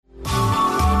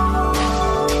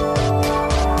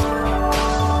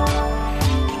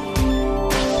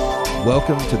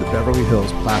Welcome to the Beverly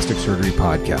Hills Plastic Surgery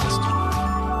Podcast.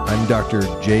 I'm Dr.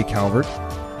 Jay Calvert,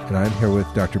 and I'm here with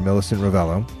Dr. Millicent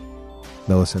Ravello.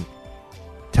 Millicent,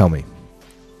 tell me,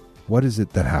 what is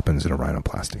it that happens in a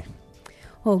rhinoplasty?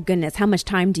 Oh, goodness. How much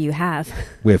time do you have?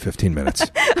 We have 15 minutes.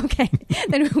 Okay.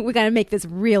 Then we got to make this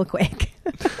real quick.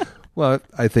 Well,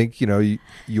 I think,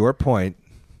 your point,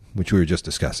 which we were just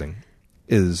discussing,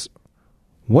 is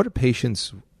what do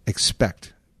patients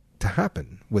expect to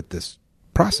happen with this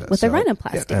process? With the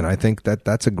rhinoplasty. And I think that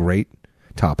that's a great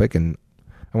topic, and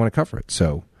I want to cover it.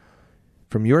 So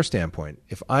from your standpoint,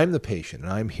 if I'm the patient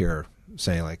and I'm here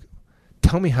saying, like,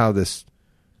 tell me how this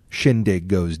shindig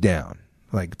goes down.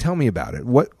 Like, tell me about it.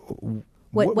 What's going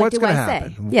to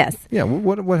happen? Say? Yes. Yeah.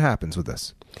 What happens with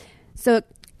this? So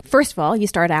first of all, you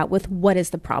start out with what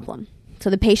is the problem? So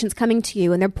the patient's coming to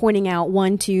you and they're pointing out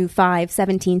 1, 2, 5,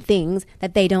 17 things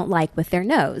that they don't like with their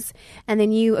nose. And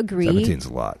then you agree. 17's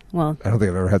a lot. Well, I don't think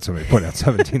I've ever had somebody point out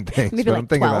 17 things. Maybe but like I'm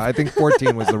thinking 12. I think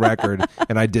 14 was the record,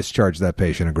 and I discharged that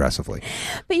patient aggressively.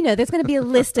 But there's going to be a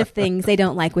list of things they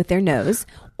don't like with their nose.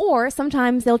 Or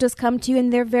sometimes they'll just come to you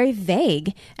and they're very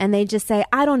vague and they just say,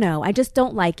 I don't know, I just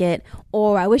don't like it,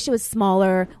 or I wish it was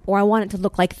smaller, or I want it to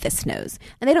look like this nose.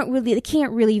 And they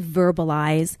can't really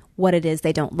verbalize what it is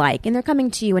they don't like. And they're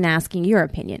coming to you and asking your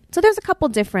opinion. So there's a couple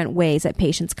different ways that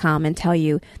patients come and tell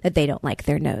you that they don't like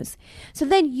their nose. So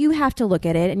then you have to look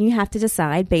at it and you have to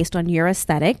decide based on your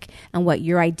aesthetic and what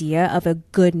your idea of a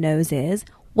good nose is,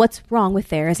 what's wrong with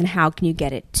theirs and how can you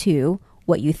get it to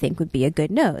what you think would be a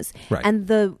good nose. Right. And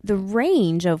the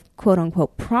range of quote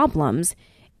unquote problems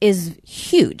is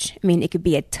huge. I mean, it could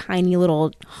be a tiny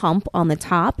little hump on the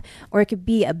top, or it could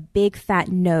be a big fat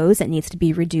nose that needs to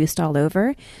be reduced all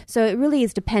over. So it really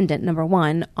is dependent, number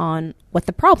one, on what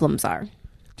the problems are.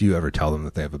 Do you ever tell them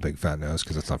that they have a big fat nose?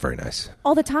 Because it's not very nice.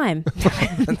 All the time.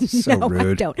 That's so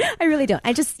rude. I don't. I really don't.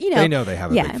 I just, They know they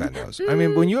have a big fat nose. I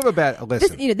mean, when you have a bad...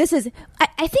 Listen.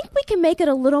 I think we can make it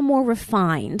a little more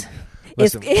refined.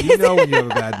 Listen, you know when you have a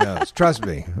bad nose. Trust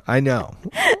me. I know.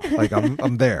 Like,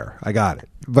 I'm there. I got it.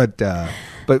 But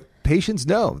patients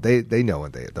know. They know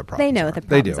what their problems They know are. what the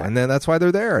problems are. are. And then that's why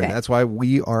they're there. Okay. And that's why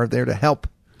we are there to help.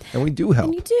 And we do help.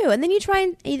 And you do. And then you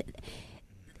try and...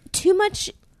 Too much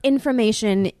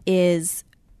information is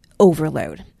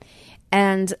overload.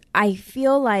 And I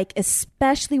feel like,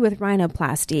 especially with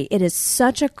rhinoplasty, it is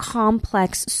such a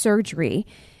complex surgery,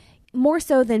 more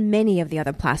so than many of the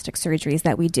other plastic surgeries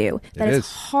that we do, that it's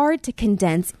hard to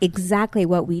condense exactly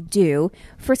what we do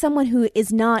for someone who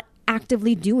is not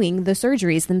actively doing the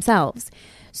surgeries themselves.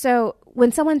 So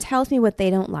when someone tells me what they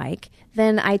don't like,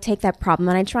 then I take that problem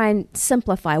and I try and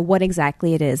simplify what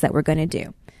exactly it is that we're going to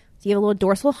do. So you have a little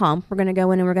dorsal hump, we're going to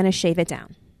go in and we're going to shave it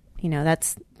down.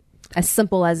 That's as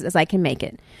simple as I can make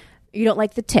it. You don't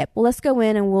like the tip. Well, let's go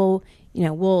in and we'll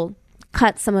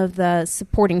cut some of the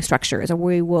supporting structures, or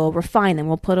we will refine them.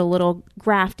 We'll put a little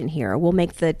graft in here, or we'll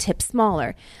make the tip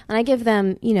smaller. And I give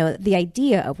them, the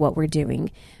idea of what we're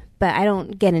doing, but I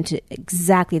don't get into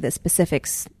exactly the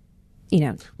specifics,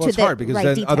 Well, it's hard because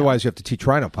then detail. Otherwise you have to teach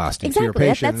rhinoplasty to your Exactly.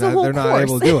 patient. That's the whole they're not course.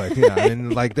 able to do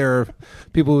it. Like there are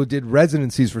people who did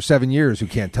residencies for 7 years who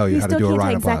can't tell you how to do a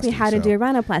rhinoplasty. Exactly how to do a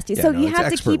rhinoplasty. Yeah, so you have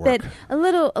to keep work. it a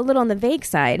little on the vague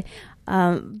side.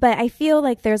 But I feel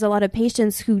like there's a lot of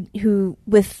patients who,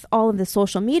 with all of the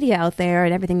social media out there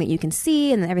and everything that you can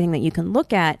see and everything that you can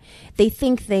look at, they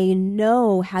think they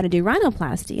know how to do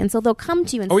rhinoplasty. And so they'll come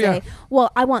to you and say,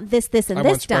 well, I want this, and this done. I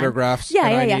want spreader grafts. Yeah,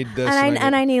 I yeah. need this,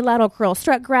 and I need lateral curl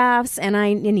strut grafts, and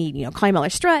I need, columnar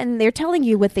strut. And they're telling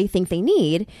you what they think they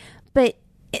need, but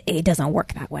it doesn't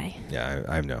work that way. Yeah,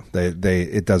 I know.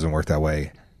 It doesn't work that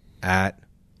way at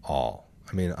all.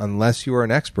 I mean, unless you are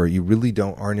an expert, you really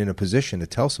aren't in a position to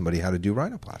tell somebody how to do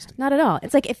rhinoplasty. Not at all.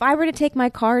 It's like if I were to take my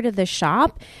car to the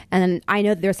shop and I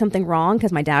know there's something wrong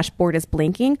because my dashboard is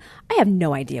blinking, I have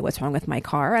no idea what's wrong with my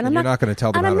car. And you're not going to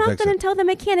tell them how to fix it. I'm not going to tell the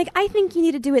mechanic, I think you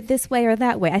need to do it this way or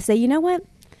that way. I say, you know what?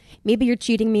 Maybe you're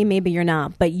cheating me, maybe you're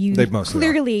not, but you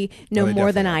clearly know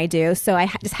more than I do, so I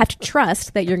just have to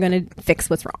trust that you're going to fix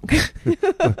what's wrong.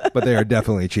 But they are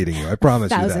definitely cheating you. I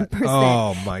promise you that. 1,000%.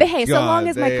 Oh, my God. But hey, so long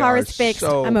as my car is fixed,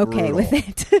 so I'm okay brutal.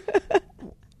 with it.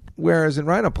 Whereas in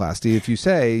rhinoplasty, if you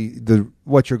say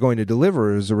what you're going to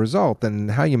deliver is a result, then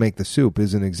how you make the soup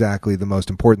isn't exactly the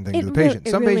most important thing to the patient.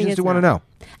 Some patients do want to know.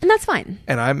 And that's fine.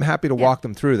 And I'm happy to walk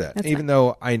them through that. That's even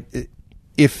fine. though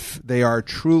if they are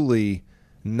truly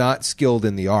not skilled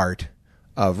in the art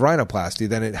of rhinoplasty,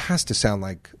 then it has to sound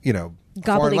like,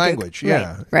 foreign language. Right,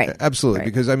 Yeah, right. Absolutely. Right.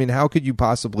 Because, how could you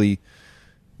possibly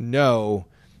know,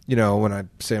 when I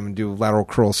say I'm going to do lateral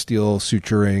curl steel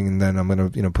suturing, and then I'm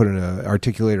going to, put in a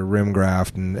articulated rim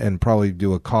graft and probably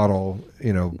do a caudal,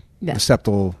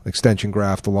 septal extension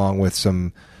graft along with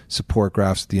some support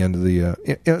grafts at the end of the,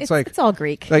 it's all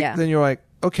Greek. Then you're like,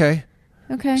 okay.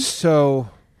 So,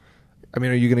 are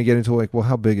you going to get into like, well,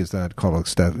 how big is that caudal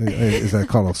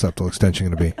septal extension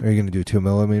going to be? Are you going to do 2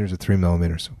 millimeters or 3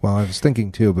 millimeters? Well, I was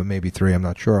thinking 2, but maybe 3. I'm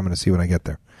not sure. I'm going to see when I get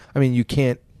there. You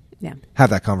can't have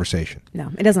that conversation.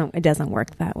 No, it doesn't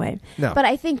work that way. No. But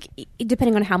I think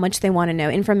depending on how much they want to know,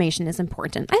 information is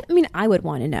important. I would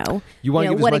want to know. You want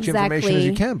to give as much information as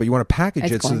you can, but you want to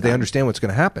package it so that they understand what's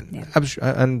going to happen.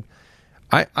 Yeah. And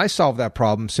I solved that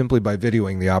problem simply by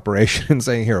videoing the operation and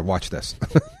saying, here, watch this.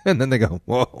 And then they go,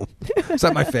 whoa, is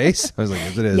that my face? I was like,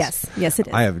 yes, it is. Yes, it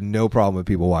is. I have no problem with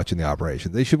people watching the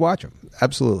operation. They should watch them.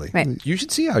 Absolutely. Right. You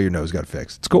should see how your nose got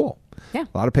fixed. It's cool. Yeah.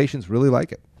 A lot of patients really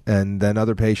like it. And then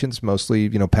other patients mostly,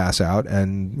 pass out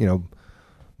and,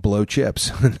 blow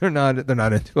chips. they're not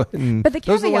into it. And but the caveat,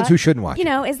 those are the ones who shouldn't watch it.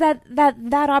 Is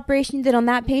that operation you did on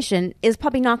that patient is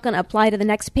probably not going to apply to the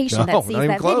next patient that sees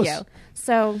that close. video.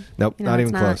 So nope, not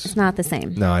even close. It's not the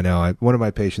same. No, I know. One of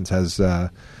my patients has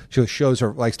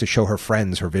likes to show her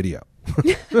friends her video.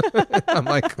 I'm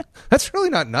like, that's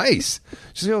really not nice.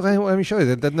 She's like, okay, let me show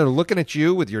you. Then they're looking at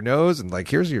you with your nose and like,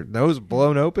 here's your nose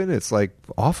blown open. It's like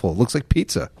awful. It looks like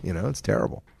pizza. It's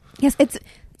terrible. Yes,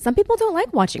 some people don't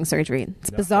like watching surgery. It's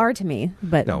bizarre to me,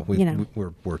 but no,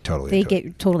 we're totally. They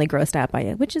get totally grossed out by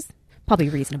it, which is probably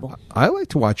reasonable. I like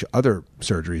to watch other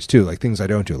surgeries too, like things I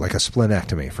don't do, like a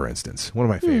splenectomy, for instance. One of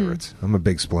my favorites. I'm a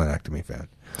big splenectomy fan.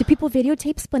 Do people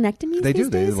videotape splenectomies? They these do.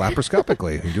 They days? do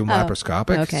laparoscopically. They do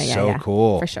laparoscopic. Okay, so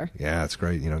cool. For sure. Yeah, it's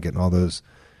great. Getting all those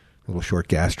little short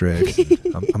gastrics.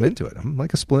 I'm into it. I'm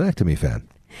like a splenectomy fan.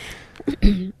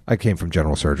 I came from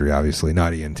general surgery, obviously,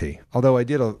 not ENT. Although I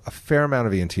did a fair amount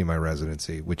of ENT in my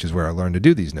residency, which is where I learned to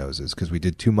do these noses, because we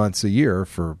did 2 months a year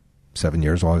for 7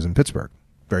 years while I was in Pittsburgh.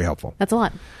 Very helpful. That's a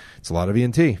lot. It's a lot of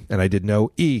ENT. And I did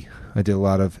no E. I did a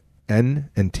lot of N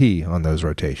and T on those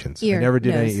rotations. Ear, I never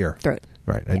did nose, any ear. throat.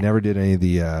 Right. I never did any of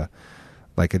the,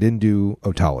 I didn't do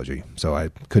otology, so I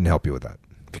couldn't help you with that.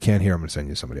 If you can't hear, I'm going to send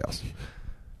you to somebody else.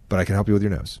 But I can help you with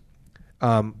your nose.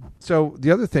 So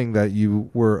the other thing that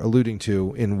you were alluding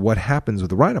to in what happens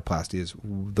with the rhinoplasty is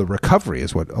the recovery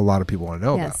is what a lot of people want to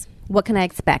know about. What can I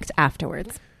expect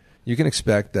afterwards? You can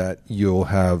expect that you'll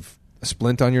have a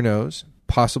splint on your nose,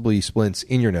 possibly splints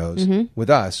in your nose. Mm-hmm. With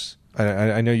us,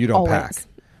 I know you don't Always. pack.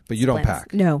 But you don't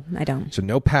pack. No, I don't. So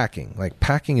no packing. Like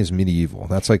packing is medieval.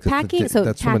 That's like packing.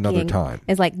 That's from another time.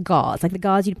 Is like gauze, like the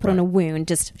gauze you'd put on a wound,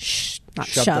 just not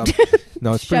shoved.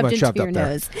 No, it's pretty much shoved up there.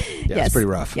 Nose. Yeah, yes. It's pretty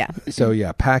rough. Yeah. So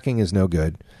yeah, packing is no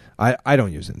good. I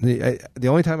don't use it. The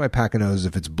only time I pack a nose is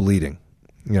if it's bleeding.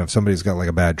 If somebody's got like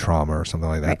a bad trauma or something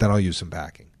like that, then I'll use some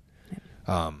packing.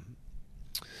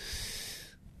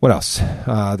 What else?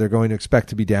 They're going to expect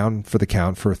to be down for the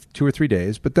count for 2 or 3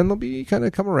 days, but then they'll be kind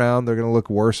of come around. They're going to look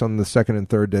worse on the second and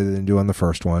third day than they do on the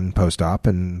first one post-op,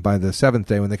 and by the 7th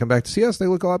day when they come back to see us, they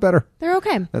look a lot better. They're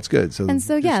okay. That's good. So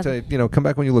come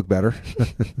back when you look better,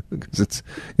 because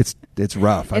it's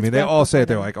rough. They all say it.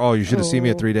 They're like, "Oh, you should have seen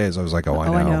me at 3 days." I was like, "Oh,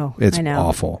 I know. It's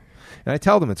awful." And I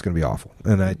tell them it's going to be awful,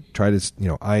 and I try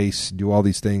to ice, do all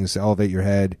these things, elevate your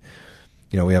head.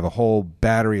 We have a whole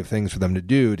battery of things for them to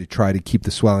do to try to keep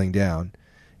the swelling down.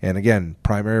 And again,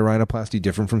 primary rhinoplasty,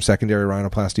 different from secondary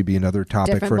rhinoplasty, be another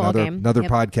topic for another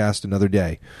podcast, another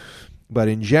day. But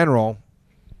in general,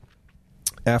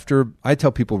 after I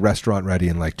tell people restaurant ready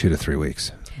in like 2 to 3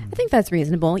 weeks. I think that's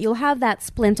reasonable. You'll have that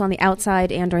splint on the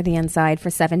outside and or the inside for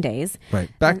 7 days. Right.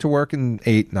 Back to work in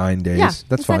 8, 9 days. Yeah,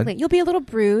 that's exactly. fine. You'll be a little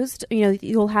bruised.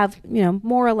 You'll have,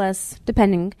 more or less,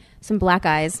 depending, some black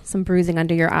eyes, some bruising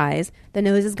under your eyes. The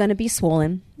nose is going to be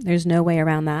swollen. There's no way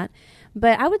around that.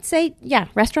 But I would say,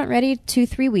 restaurant ready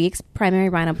 2-3 weeks, primary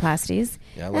rhinoplasties.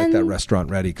 Yeah, I like that restaurant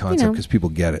ready concept because people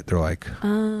get it. They're like,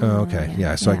 oh, okay.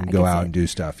 Yeah, so I can go out and do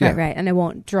stuff. Yeah. Right. And it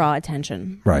won't draw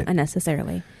attention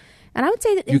unnecessarily. And I would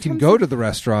say that you can go to the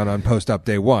restaurant on post-op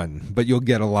day 1, but you'll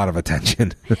get a lot of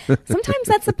attention. Sometimes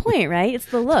that's the point, right? It's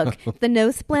the look. The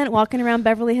nose splint walking around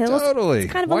Beverly Hills. Totally.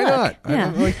 It's kind of Why a look. not?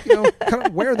 Yeah. Kind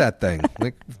of wear that thing.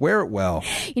 Like, wear it well.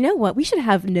 You know what? We should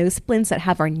have nose splints that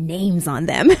have our names on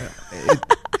them.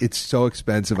 It's so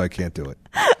expensive, I can't do it.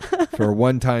 For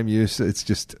one-time use,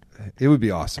 it would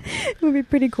be awesome. It would be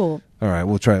pretty cool. All right,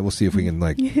 we'll try it. We'll see if we can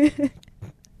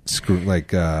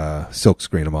silk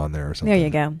screen them on there or something. There you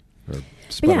go. Or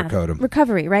sputter coat them.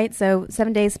 Recovery, right? So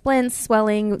 7 days splints,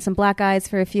 swelling, some black eyes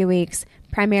for a few weeks,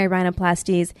 primary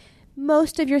rhinoplasties.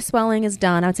 Most of your swelling is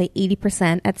done, I would say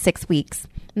 80% at 6 weeks.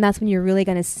 And that's when you're really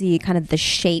going to see kind of the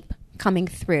shape coming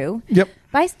through. Yep.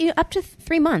 By up to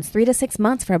 3 months, 3 to 6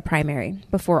 months for a primary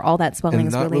before all that swelling And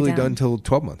is not really really down. done until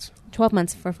 12 months. 12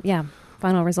 months for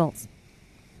final results.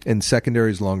 And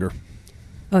secondary is longer.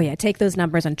 Oh yeah, take those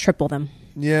numbers and triple them.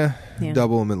 Yeah,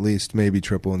 double them at least, maybe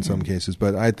triple in some cases.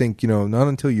 But I think, not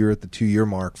until you're at the 2-year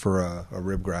mark for a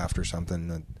rib graft or something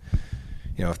that,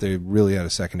 if they really had a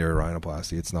secondary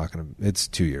rhinoplasty, it's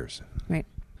 2 years. Right.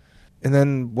 And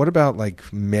then what about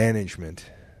like management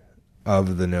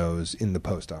of the nose in the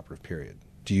postoperative period?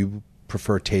 Do you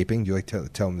prefer taping? Do you like to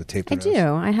tell them to tape the nose? I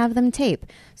do. I have them tape.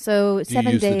 So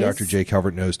 7 days. Do you use the Dr. J.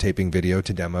 Calvert nose taping video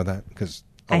to demo that? Because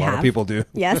a lot of people do.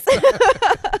 Yes.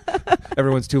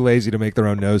 Everyone's too lazy to make their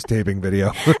own nose taping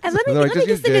video. And let me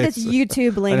just send you this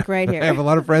YouTube link right here. I have a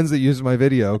lot of friends that use my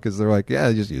video because they're like,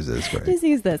 yeah, just use this. Great. Just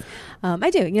use this. I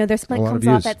do. Their splint comes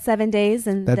off at 7 days,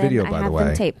 and that then video, I by have the way,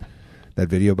 them tape. That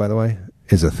video, by the way,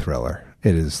 is a thriller.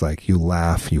 It is like you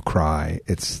laugh, you cry.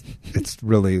 It's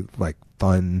really like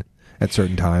fun at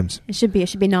certain times. It should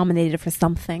be nominated for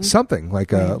something. Something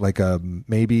like a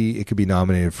maybe it could be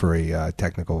nominated for a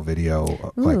technical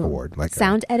video award, like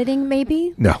sound editing,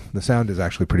 maybe. No, the sound is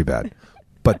actually pretty bad,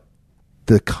 but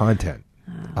the content,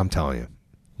 I'm telling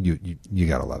you, you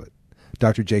gotta love it.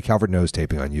 Dr. J. Calvert nose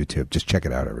taping on YouTube. Just check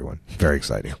it out, everyone. Very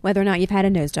exciting. Whether or not you've had a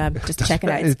nose job, just check it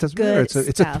out. It doesn't matter.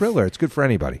 It's a thriller. It's good for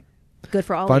anybody. Good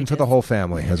for all. Fun ages. for the whole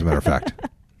family, as a matter of fact.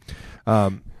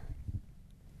 And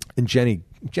Jenny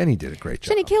did a great job.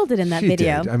 Jenny killed it in that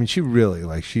video. Did. I mean, she really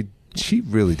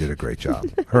did a great job.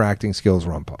 Her acting skills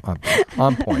were on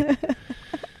point.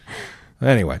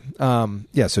 Anyway,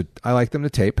 so I like them to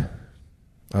tape.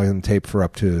 I like them to tape for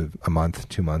up to a month,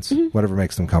 2 months, whatever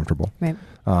makes them comfortable. Right.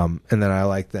 And then I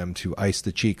like them to ice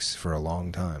the cheeks for a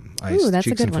long time. Ice that's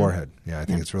cheeks a good and one. forehead. Yeah, I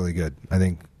think it's really good. I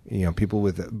think, people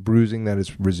with bruising that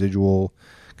is residual,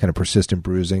 kind of persistent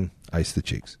bruising, ice the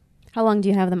cheeks. How long do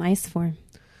you have them iced for?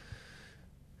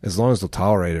 As long as they'll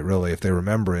tolerate it, really. If they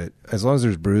remember it, as long as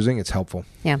there's bruising, it's helpful.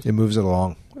 Yeah, it moves it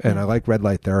along. And I like red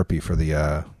light therapy for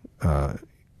the, the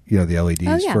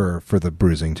LEDs for the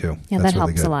bruising too. Yeah, That's that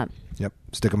really helps good. a lot. Yep,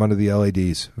 stick them under the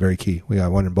LEDs. Very key. We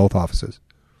got one in both offices.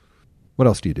 What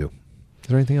else do you do? Is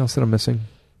there anything else that I'm missing?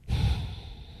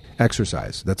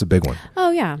 Exercise. That's a big one.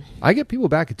 Oh yeah. I get people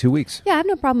back at 2 weeks. Yeah, I have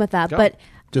no problem with that, Yep. but.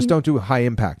 Just don't do high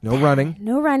impact. No running.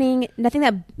 No running. Nothing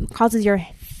that causes your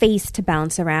face to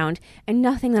bounce around, and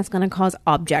nothing that's going to cause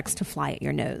objects to fly at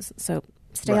your nose. So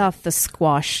stay off the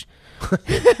squash.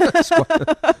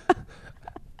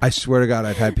 I swear to God,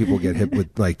 I've had people get hit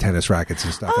with like tennis rackets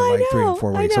and stuff in like 3 and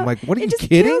 4 weeks. I'm like, what are you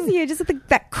kidding? Kills you. Just like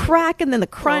that crack and then the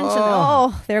crunch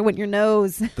and there went your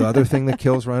nose. The other thing that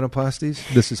kills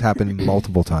rhinoplasties, this has happened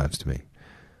multiple times to me.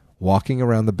 Walking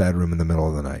around the bedroom in the middle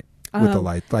of the night. With the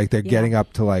light, like they're getting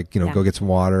up to go get some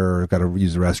water or got to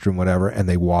use the restroom, whatever, and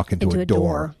they walk into a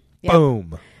door. Yep.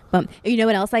 Boom. You know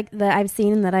what else that I've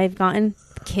seen that I've gotten?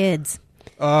 Kids.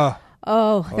 They're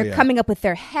coming up with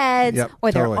their heads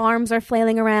or their arms are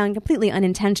flailing around, completely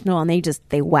unintentional, and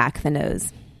they whack the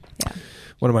nose. Yeah.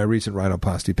 One of my recent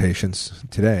rhinoplasty patients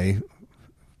today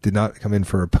did not come in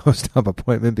for a post-op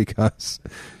appointment because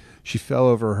she fell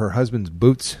over her husband's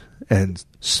boots and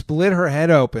split her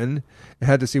head open.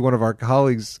 Had to see one of our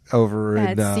colleagues over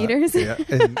at Cedars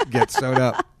and get sewed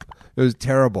up. It was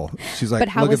terrible. She's like, but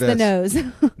how look was at the this.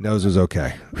 nose? Nose was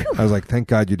okay. I was like, thank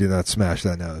God you did not smash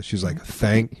that nose. She's like,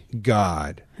 thank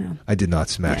God I did not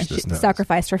smash this nose.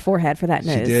 Sacrificed her forehead for that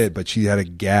nose. She did, but she had a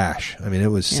gash. I mean,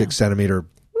 it was 6 centimeter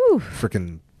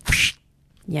freaking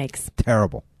yikes.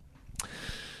 Terrible.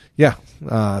 Yeah.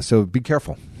 So be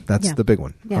careful. That's the big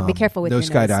one. Yeah, be careful with no your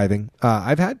skydiving.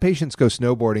 I've had patients go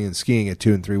snowboarding and skiing at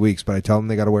 2 and 3 weeks, but I tell them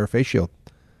they got to wear a face shield.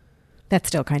 That's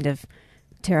still kind of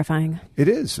terrifying. It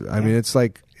is. I mean, it's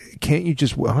like, can't you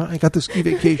just? I got the ski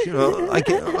vacation. I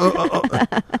can't.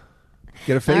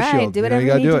 Get a face shield. Do whatever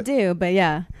you need to do, but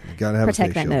you gotta have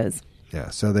protect a face that shield. nose. Yeah.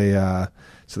 So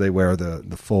they wear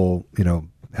the full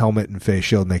helmet and face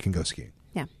shield, and they can go skiing.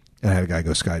 Yeah. And I had a guy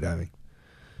go skydiving.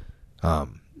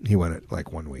 He went at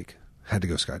like 1 week. Had to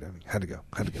go skydiving. Had to go.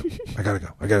 I gotta go.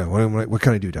 What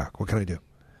can I do, Doc? What can I do?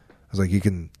 I was like, you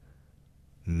can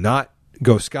not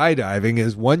go skydiving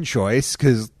is one choice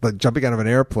because jumping out of an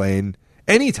airplane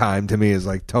anytime to me is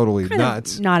like totally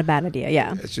nuts. Not a bad idea.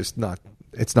 Yeah. It's just not.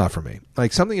 It's not for me.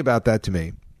 Like something about that to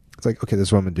me. It's like, okay, this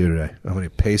is what I'm going to do today. I'm going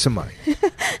to pay some money.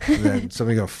 And then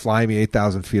somebody's going to fly me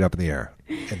 8,000 feet up in the air.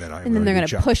 And then they're going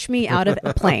to push me out of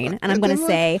a plane. And I'm going to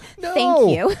say,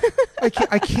 thank you.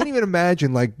 I can't even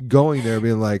imagine like going there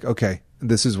being like, okay,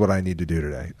 this is what I need to do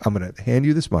today. I'm going to hand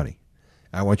you this money.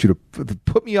 I want you to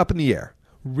put me up in the air.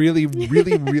 Really,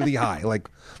 really, really high. Like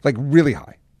really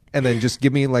high. and then just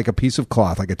give me like a piece of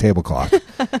cloth, like a tablecloth,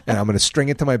 and I'm going to string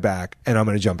it to my back, and I'm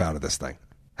going to jump out of this thing.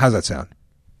 How's that sound?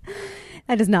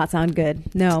 That does not sound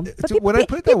good. No. But when I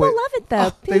put it that people way, love it,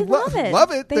 though. they People love it.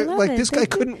 Love it. They love like it. this guy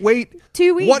couldn't wait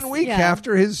 2 weeks. 1 week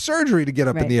after his surgery to get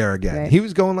up in the air again. Right. He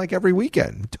was going like every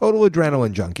weekend. Total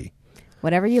adrenaline junkie.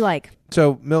 Whatever you like.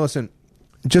 So, Millicent,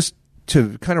 just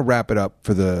to kind of wrap it up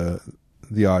for the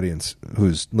audience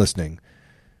who's listening,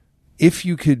 if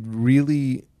you could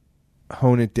really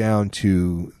hone it down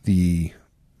to the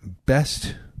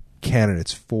best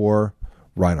candidates for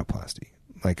rhinoplasty,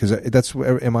 like, because that's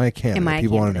am I a candidate?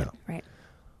 People want to know, right?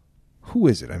 Who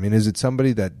is it? I mean, is it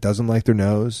somebody that doesn't like their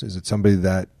nose? Is it somebody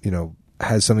that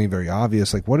has something very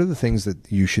obvious? Like, what are the things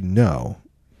that you should know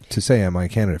to say, am I a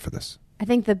candidate for this? I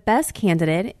think the best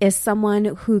candidate is someone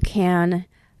who can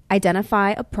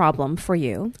identify a problem for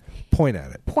you. Point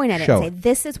at it. And say,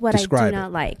 this is what Describe I do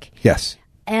not like. Yes.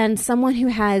 And someone who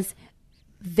has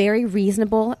very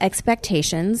reasonable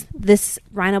expectations. This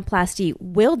rhinoplasty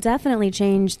will definitely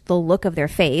change the look of their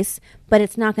face, but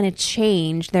it's not going to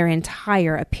change their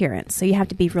entire appearance. So you have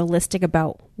to be realistic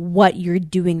about what you're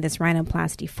doing this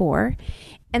rhinoplasty for.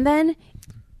 And then,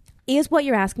 is what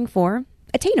you're asking for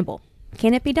attainable?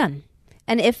 Can it be done?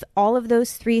 And if all of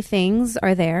those three things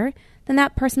are there, then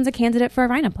that person's a candidate for a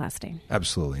rhinoplasty.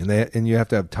 Absolutely. And you have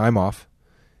to have time off,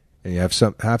 and you have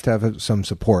to have some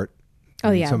support. Oh,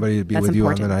 yeah. Somebody to be That's with you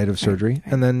important. on the night of surgery. Right.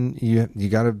 And then you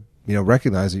got to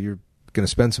recognize that you're going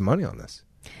to spend some money on this.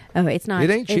 Oh, it's not.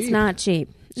 It ain't cheap. It's not cheap.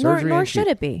 Surgery Nor ain't should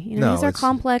cheap. it be. No, these are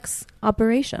complex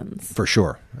operations. For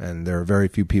sure. And there are very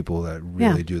few people that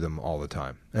really do them all the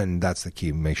time. And that's the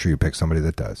key. Make sure you pick somebody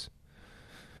that does.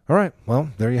 All right.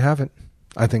 Well, there you have it.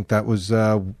 I think that was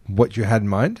what you had in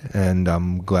mind, and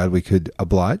I'm glad we could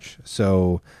oblige.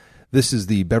 So this is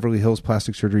the Beverly Hills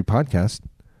Plastic Surgery Podcast,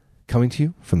 coming to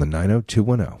you from the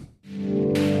 90210.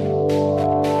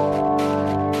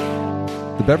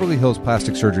 The Beverly Hills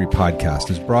Plastic Surgery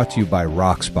Podcast is brought to you by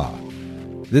Rock Spa.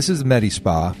 This is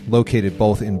MediSpa, located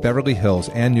both in Beverly Hills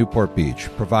and Newport Beach,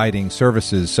 providing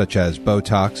services such as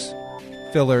Botox,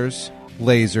 fillers,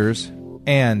 lasers,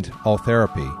 and all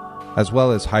therapy, as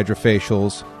well as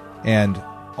hydrofacials and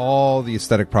all the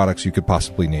aesthetic products you could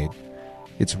possibly need.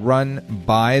 It's run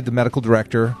by the medical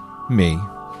director, me,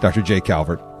 Dr. Jay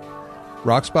Calvert.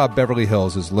 Rock Spa Beverly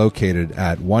Hills is located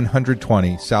at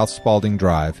 120 South Spalding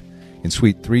Drive in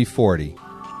Suite 340,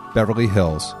 Beverly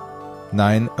Hills,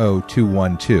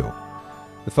 90212.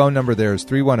 The phone number there is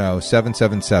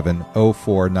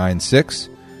 310-777-0496.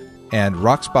 And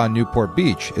Rock Spa Newport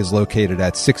Beach is located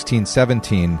at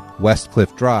 1617 West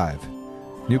Cliff Drive,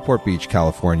 Newport Beach,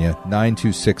 California,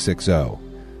 92660.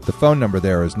 The phone number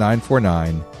there is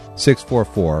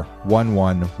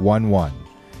 949-644-1111.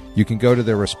 You can go to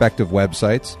their respective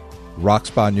websites,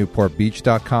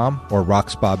 rockspanewportbeach.com or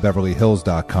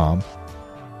rockspabeverlyhills.com.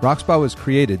 Rock Spa was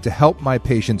created to help my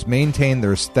patients maintain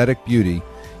their aesthetic beauty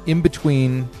in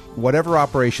between whatever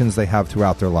operations they have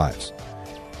throughout their lives.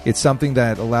 It's something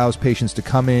that allows patients to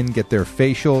come in, get their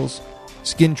facials,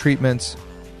 skin treatments,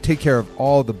 take care of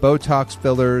all the Botox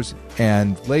fillers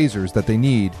and lasers that they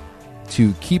need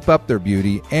to keep up their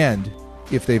beauty. And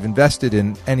if they've invested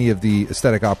in any of the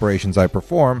aesthetic operations I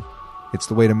perform, it's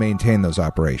the way to maintain those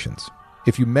operations.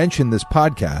 If you mention this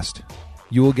podcast,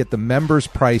 you will get the members'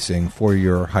 pricing for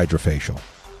your hydrofacial.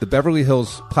 The Beverly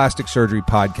Hills Plastic Surgery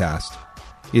Podcast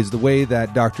is the way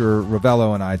that Dr.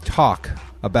 Ravello and I talk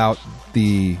about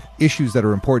the issues that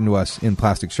are important to us in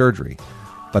plastic surgery.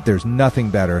 But there's nothing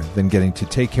better than getting to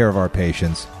take care of our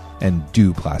patients and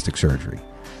do plastic surgery.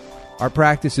 Our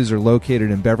practices are located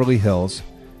in Beverly Hills,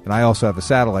 and I also have a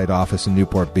satellite office in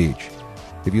Newport Beach.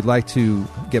 If you'd like to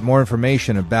get more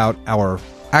information about our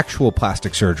actual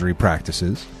plastic surgery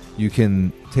practices, you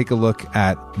can take a look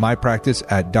at my practice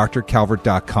at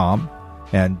drcalvert.com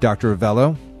and Dr.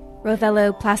 Ravello.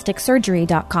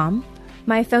 RavelloPlasticSurgery.com.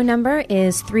 My phone number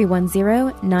is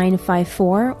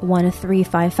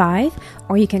 310-954-1355,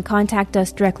 or you can contact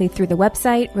us directly through the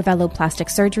website,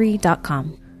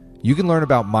 RavelloPlasticSurgery.com. You can learn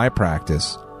about my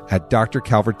practice at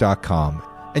drcalvert.com,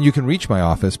 and you can reach my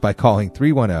office by calling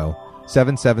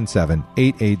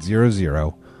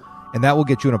 310-777-8800, and that will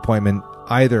get you an appointment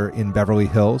either in Beverly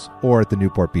Hills or at the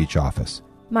Newport Beach office.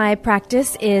 My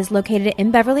practice is located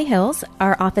in Beverly Hills.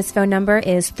 Our office phone number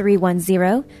is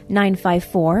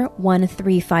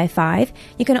 310-954-1355.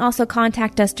 You can also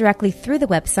contact us directly through the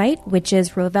website, which is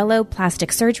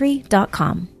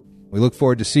RavelloPlasticSurgery.com. We look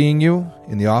forward to seeing you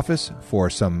in the office for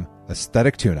some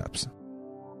aesthetic tune-ups.